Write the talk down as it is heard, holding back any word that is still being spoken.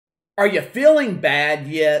Are you feeling bad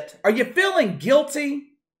yet? Are you feeling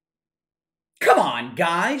guilty? Come on,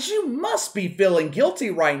 guys, you must be feeling guilty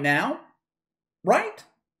right now, right?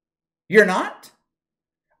 You're not?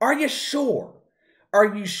 Are you sure?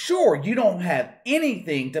 Are you sure you don't have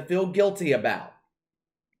anything to feel guilty about?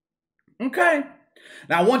 Okay.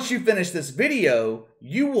 Now, once you finish this video,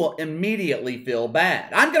 you will immediately feel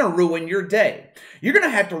bad. I'm going to ruin your day. You're going to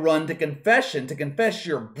have to run to confession to confess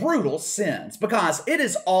your brutal sins because it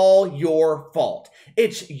is all your fault.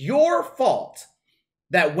 It's your fault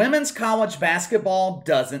that women's college basketball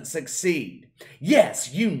doesn't succeed.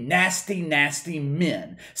 Yes, you nasty, nasty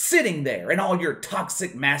men sitting there in all your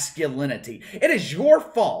toxic masculinity. It is your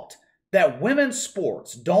fault that women's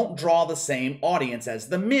sports don't draw the same audience as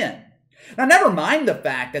the men. Now, never mind the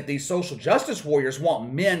fact that these social justice warriors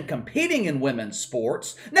want men competing in women's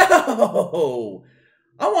sports. No!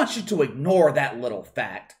 I want you to ignore that little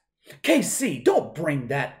fact. KC, don't bring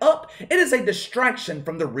that up. It is a distraction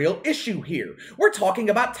from the real issue here. We're talking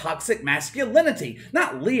about toxic masculinity,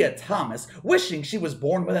 not Leah Thomas wishing she was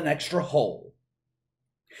born with an extra hole.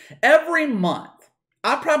 Every month,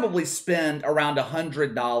 I probably spend around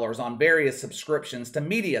 $100 on various subscriptions to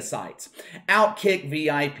media sites. Outkick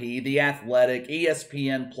VIP, The Athletic,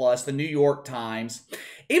 ESPN Plus, The New York Times.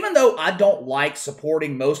 Even though I don't like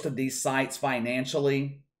supporting most of these sites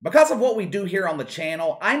financially, because of what we do here on the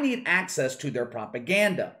channel, I need access to their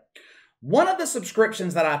propaganda. One of the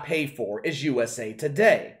subscriptions that I pay for is USA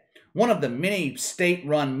Today, one of the many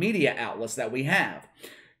state-run media outlets that we have.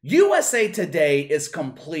 USA Today is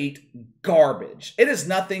complete garbage. It is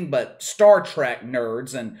nothing but Star Trek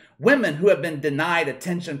nerds and women who have been denied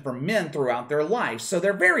attention from men throughout their lives. So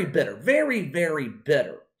they're very bitter, very, very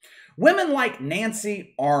bitter. Women like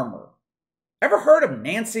Nancy Armour. Ever heard of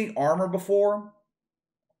Nancy Armour before?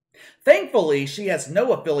 Thankfully, she has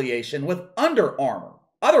no affiliation with Under Armour.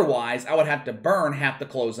 Otherwise, I would have to burn half the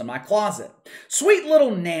clothes in my closet. Sweet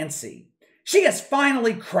little Nancy. She has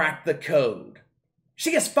finally cracked the code.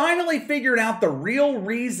 She has finally figured out the real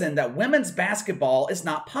reason that women's basketball is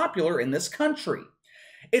not popular in this country.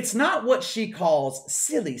 It's not what she calls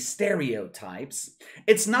silly stereotypes.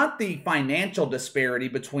 It's not the financial disparity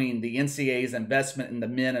between the NCAA's investment in the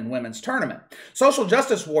men and women's tournament. Social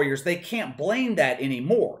justice warriors, they can't blame that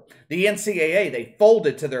anymore. The NCAA, they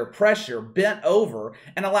folded to their pressure, bent over,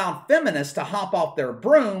 and allowed feminists to hop off their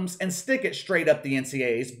brooms and stick it straight up the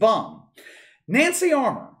NCAA's bum. Nancy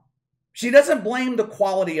Armour, she doesn't blame the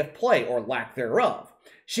quality of play or lack thereof.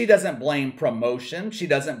 She doesn't blame promotion. She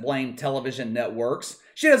doesn't blame television networks.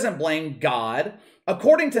 She doesn't blame God.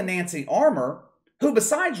 According to Nancy Armour, who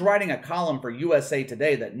besides writing a column for USA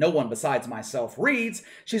Today that no one besides myself reads,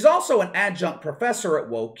 she's also an adjunct professor at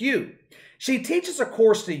Woke U. She teaches a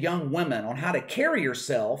course to young women on how to carry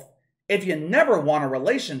yourself if you never want a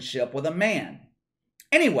relationship with a man.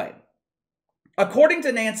 Anyway, according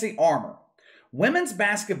to Nancy Armour, women's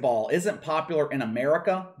basketball isn't popular in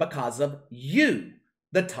America because of you,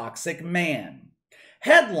 the toxic man.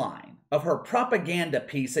 Headline of her propaganda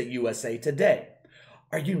piece at USA Today.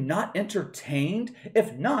 Are you not entertained?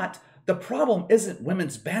 If not, the problem isn't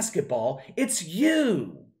women's basketball, it's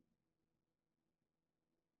you.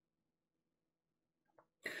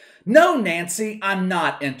 No, Nancy, I'm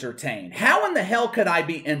not entertained. How in the hell could I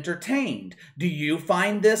be entertained? Do you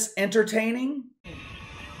find this entertaining?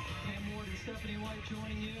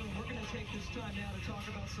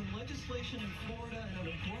 Legislation in Florida and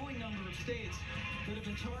a growing number of states that have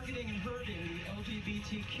been targeting and hurting the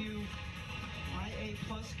LGBTQIA+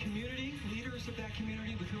 community. Leaders of that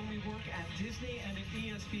community with whom we work at Disney and at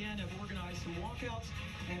ESPN have organized some walkouts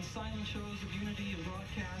and silent shows of unity and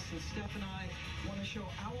broadcasts, and Steph and I want to show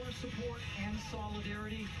our support and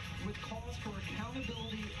solidarity with calls for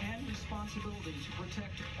accountability and responsibility to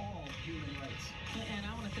protect all human rights. And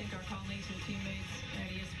I want to thank our colleagues and teammates at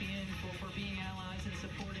ESPN for being allies and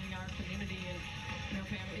supporting our community and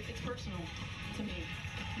family. It's personal to me.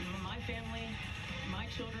 My family, my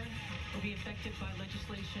children will be affected by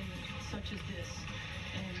legislation such as this.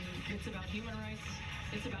 And it's about human rights.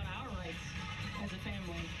 It's about our rights as a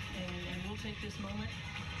family. And we'll take this moment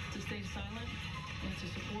to stay silent and to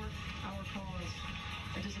support our cause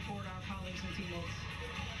and to support our colleagues and teammates.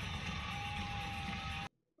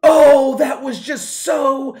 Oh, that was just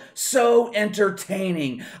so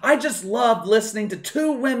entertaining. I just loved listening to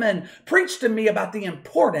two women preach to me about the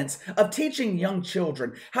importance of teaching young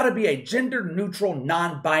children how to be a gender-neutral,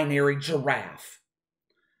 non-binary giraffe.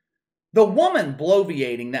 The woman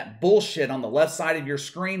bloviating that bullshit on the left side of your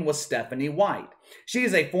screen was Stephanie White. She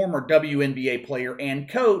is a former WNBA player and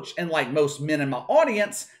coach, and like most men in my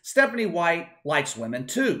audience, Stephanie White likes women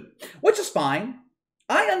too, which is fine.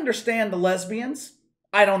 I understand the lesbians.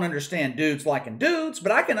 I don't understand dudes liking dudes,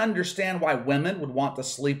 but I can understand why women would want to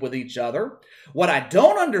sleep with each other. What I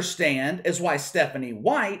don't understand is why Stephanie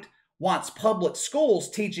White wants public schools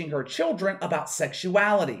teaching her children about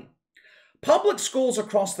sexuality. Public schools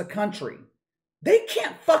across the country, they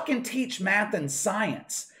can't fucking teach math and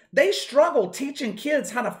science. They struggle teaching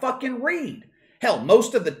kids how to fucking read. Hell,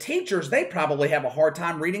 most of the teachers, they probably have a hard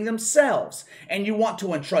time reading themselves. And you want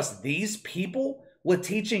to entrust these people with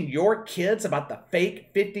teaching your kids about the fake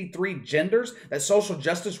 53 genders that social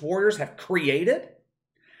justice warriors have created?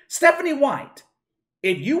 Stephanie White,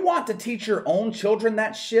 if you want to teach your own children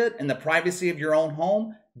that shit in the privacy of your own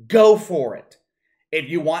home, go for it. If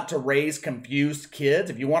you want to raise confused kids,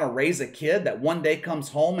 if you want to raise a kid that one day comes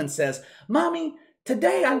home and says, "Mommy,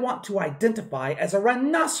 today I want to identify as a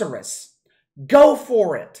rhinoceros," go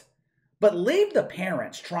for it. But leave the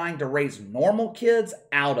parents trying to raise normal kids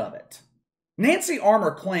out of it. Nancy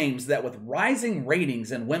Armour claims that with rising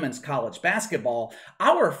ratings in women's college basketball,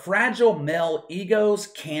 our fragile male egos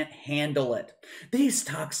can't handle it. These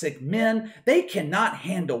toxic men, they cannot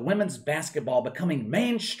handle women's basketball becoming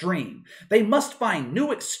mainstream. They must find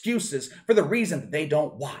new excuses for the reason that they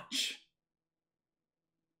don't watch.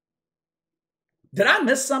 Did I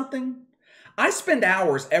miss something? I spend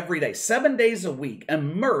hours every day, 7 days a week,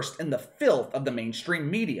 immersed in the filth of the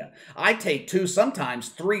mainstream media. I take 2, sometimes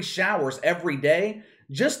 3 showers every day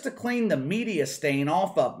just to clean the media stain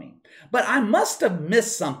off of me. But I must have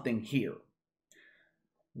missed something here.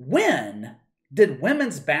 When did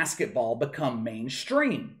women's basketball become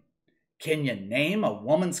mainstream? Can you name a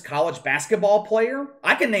women's college basketball player?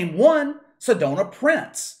 I can name one, Sedona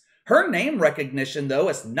Prince. Her name recognition, though,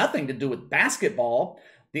 has nothing to do with basketball.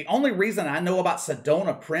 The only reason I know about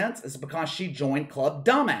Sedona Prince is because she joined Club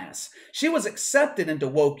Dumbass. She was accepted into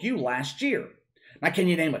Woke U last year. Now, can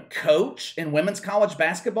you name a coach in women's college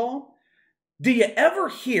basketball? Do you ever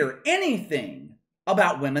hear anything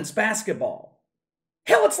about women's basketball?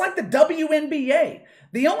 Hell, it's like the WNBA.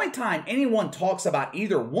 The only time anyone talks about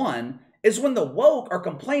either one is when the woke are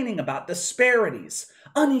complaining about disparities,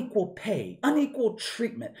 unequal pay, unequal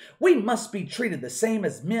treatment. We must be treated the same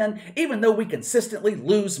as men, even though we consistently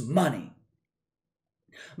lose money.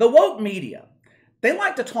 The woke media, they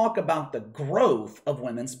like to talk about the growth of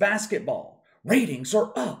women's basketball. Ratings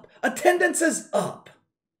are up. Attendance is up.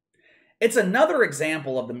 It's another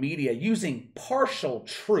example of the media using partial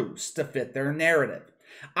truths to fit their narrative.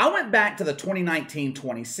 I went back to the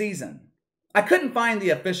 2019-20 season. I couldn't find the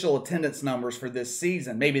official attendance numbers for this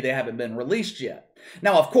season. Maybe they haven't been released yet.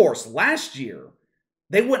 Now, of course, last year,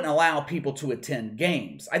 they wouldn't allow people to attend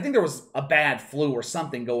games. I think there was a bad flu or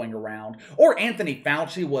something going around. Or Anthony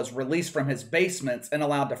Fauci was released from his basements and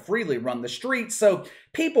allowed to freely run the streets, so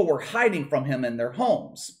people were hiding from him in their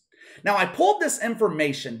homes. Now, I pulled this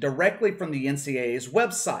information directly from the NCAA's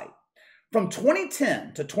website. From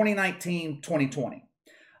 2010 to 2019-2020,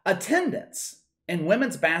 attendance in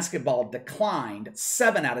women's basketball declined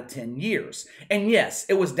 7 out of 10 years. And yes,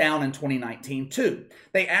 it was down in 2019 too.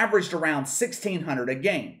 They averaged around 1,600 a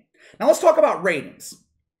game. Now let's talk about ratings.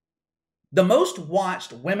 The most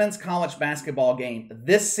watched women's college basketball game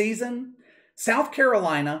this season, South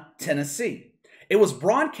Carolina, Tennessee. It was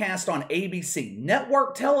broadcast on ABC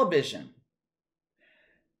network television.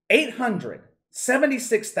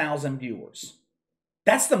 876,000 viewers.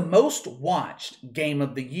 That's the most watched game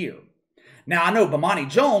of the year. Now, I know Bomani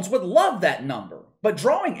Jones would love that number, but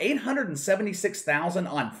drawing 876,000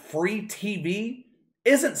 on free TV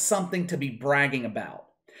isn't something to be bragging about.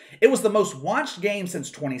 It was the most watched game since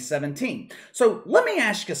 2017. So let me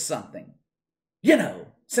ask you something. You know,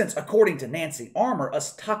 since according to Nancy Armour,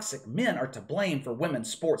 us toxic men are to blame for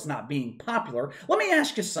women's sports not being popular, let me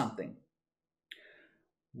ask you something.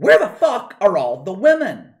 Where the fuck are all the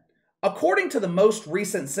women? According to the most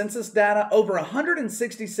recent census data, over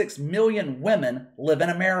 166 million women live in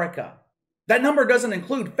America. That number doesn't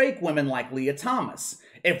include fake women like Leah Thomas.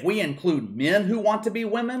 If we include men who want to be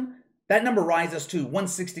women, that number rises to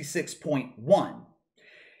 166.1.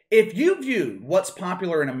 If you viewed what's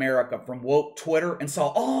popular in America from woke Twitter and saw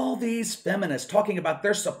all these feminists talking about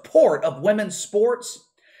their support of women's sports,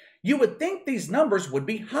 you would think these numbers would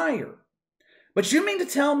be higher. But you mean to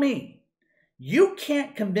tell me you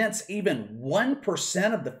can't convince even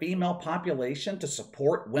 1% of the female population to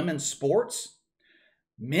support women's sports?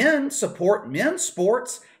 Men support men's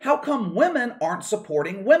sports. How come women aren't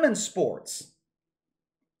supporting women's sports?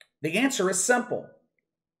 The answer is simple.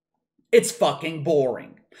 It's fucking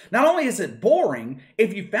boring. Not only is it boring,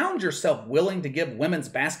 if you found yourself willing to give women's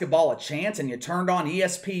basketball a chance and you turned on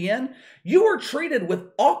ESPN, you were treated with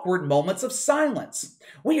awkward moments of silence.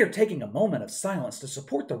 We are taking a moment of silence to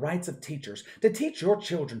support the rights of teachers to teach your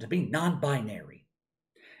children to be non-binary.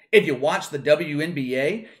 If you watch the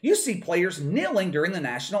WNBA, you see players kneeling during the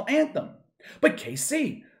national anthem. But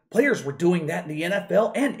KC, players were doing that in the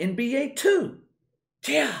NFL and NBA too.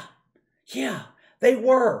 Yeah, they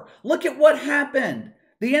were. Look at what happened.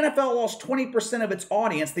 The NFL lost 20% of its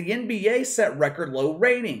audience. The NBA set record low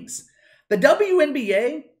ratings. The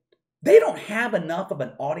WNBA, they don't have enough of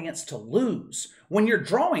an audience to lose. When you're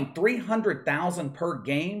drawing 300,000 per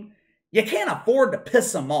game, you can't afford to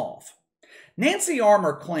piss them off. Nancy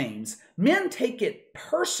Armour claims men take it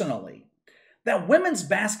personally that women's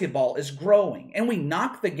basketball is growing and we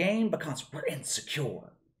knock the game because we're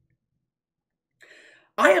insecure.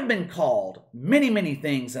 I have been called many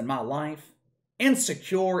things in my life.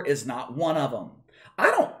 Insecure is not one of them.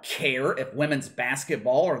 I don't care if women's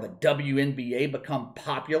basketball or the WNBA become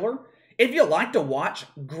popular. If you like to watch,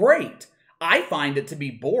 great. I find it to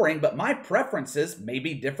be boring, but my preferences may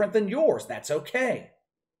be different than yours. That's okay.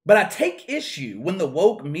 But I take issue when the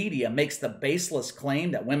woke media makes the baseless claim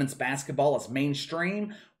that women's basketball is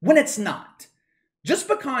mainstream when it's not. Just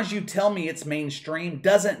because you tell me it's mainstream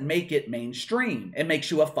doesn't make it mainstream. It makes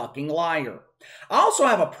you a fucking liar. I also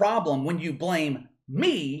have a problem when you blame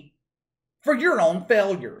me for your own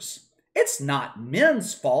failures. It's not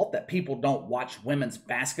men's fault that people don't watch women's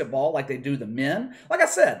basketball like they do the men. Like I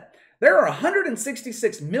said, there are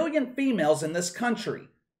 166 million females in this country.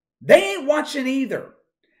 They ain't watching either.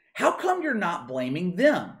 How come you're not blaming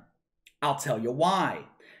them? I'll tell you why.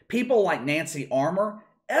 People like Nancy Armour,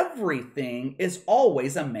 everything is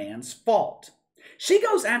always a man's fault. She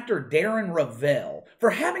goes after Darren Ravel for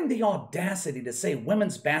having the audacity to say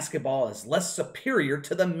women's basketball is less superior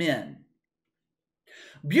to the men.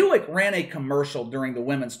 Buick ran a commercial during the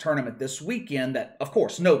women's tournament this weekend that, of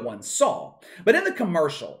course, no one saw. But in the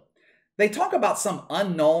commercial, they talk about some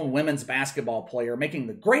unknown women's basketball player making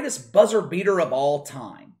the greatest buzzer beater of all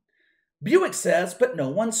time. Buick says, but no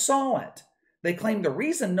one saw it. They claim the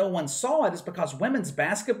reason no one saw it is because women's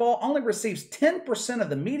basketball only receives 10%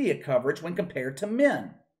 of the media coverage when compared to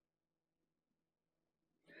men.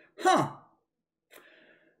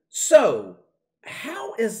 So,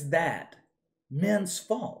 how is that men's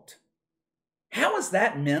fault? How is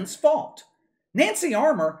that men's fault? Nancy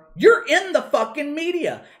Armour, you're in the fucking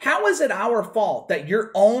media. How is it our fault that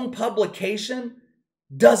your own publication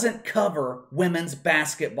doesn't cover women's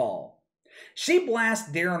basketball? She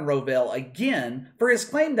blasts Darren Rovell again for his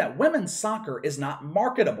claim that women's soccer is not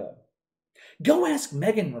marketable. Go ask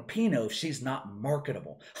Megan Rapinoe if she's not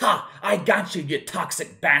marketable. Ha! I got you, you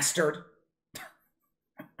toxic bastard.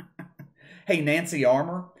 Hey, Nancy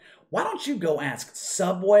Armour, why don't you go ask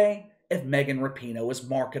Subway if Megan Rapinoe is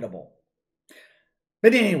marketable?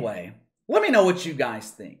 But anyway, let me know what you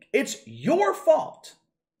guys think. It's your fault.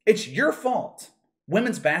 It's your fault.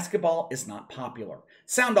 Women's basketball is not popular.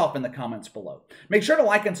 Sound off in the comments below. Make sure to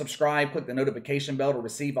like and subscribe. Click the notification bell to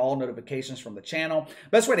receive all notifications from the channel.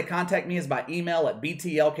 Best way to contact me is by email at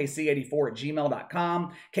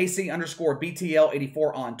btlkc84@gmail.com,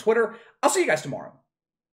 KC_BTL84 on Twitter. I'll see you guys tomorrow.